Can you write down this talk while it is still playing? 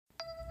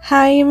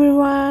Hi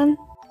everyone!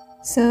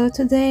 So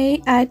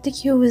today I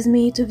take you with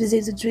me to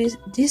visit the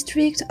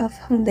district of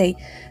Hongdae.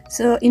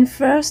 So in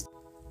first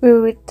we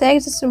will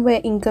take the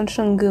subway in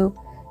Gyeongsangu.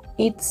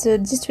 It's the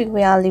district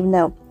where I live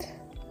now.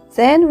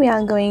 Then we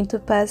are going to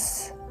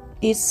pass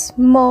its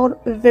small,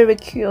 very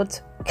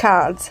cute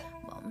cars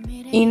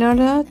in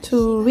order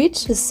to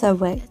reach the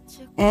subway,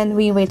 and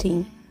we're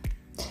waiting.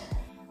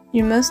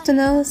 You must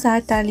know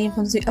that I live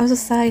on the other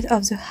side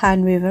of the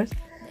Han River,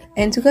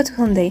 and to go to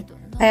Hongdae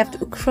I have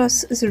to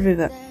cross the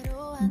river,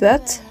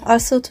 but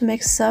also to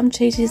make some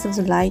changes of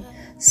the line,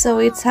 so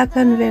it's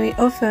happened very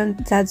often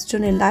that the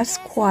journey lasts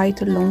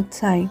quite a long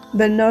time.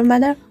 But no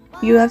matter,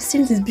 you have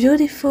seen this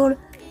beautiful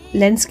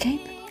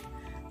landscape,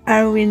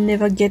 I will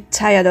never get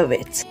tired of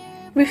it.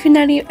 We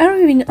finally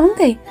arrive in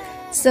Hongdae,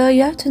 so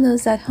you have to know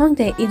that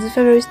Hongdae is the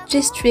favorite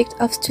district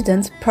of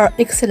students par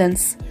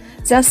excellence.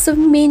 There are so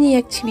many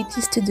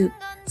activities to do,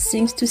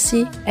 things to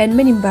see, and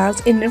many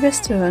bars and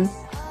restaurants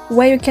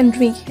where you can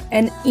drink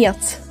and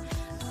eat.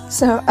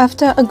 So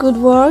after a good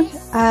walk,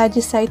 I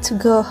decided to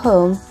go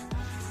home.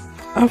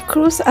 Of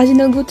course, I did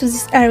not go to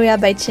this area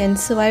by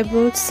chance, so I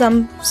brought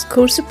some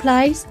school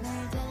supplies,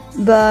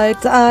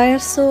 but I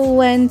also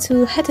went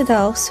to Hated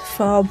House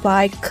for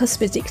buy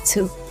cosmetics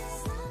too.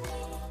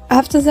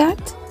 After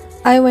that,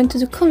 I went to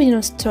the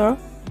convenience store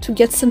to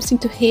get something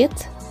to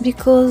eat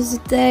because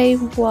the day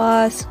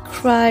was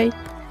dry.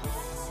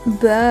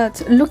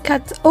 But look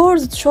at all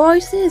the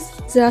choices!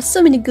 There are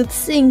so many good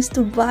things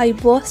to buy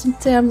both in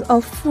terms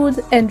of food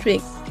and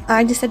drink.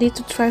 I decided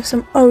to try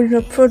some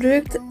original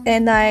product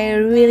and I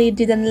really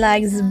didn't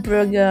like this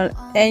burger,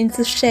 and it's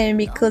a shame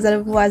because I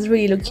was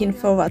really looking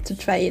forward to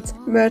try it.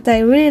 But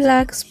I really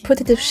like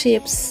potato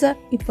chips,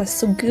 it was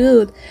so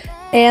good,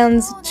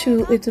 and the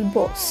 2 little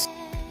balls.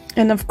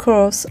 And of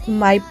course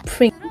my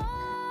print.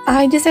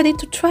 I decided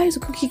to try the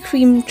cookie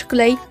cream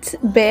chocolate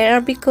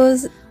bear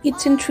because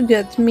it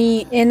intrigued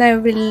me and I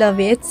really love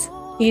it.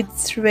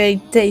 It's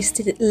really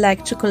tasted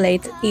like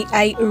chocolate.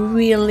 I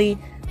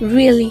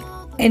really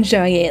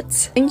enjoy it.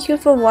 Thank you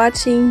for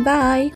watching. Bye!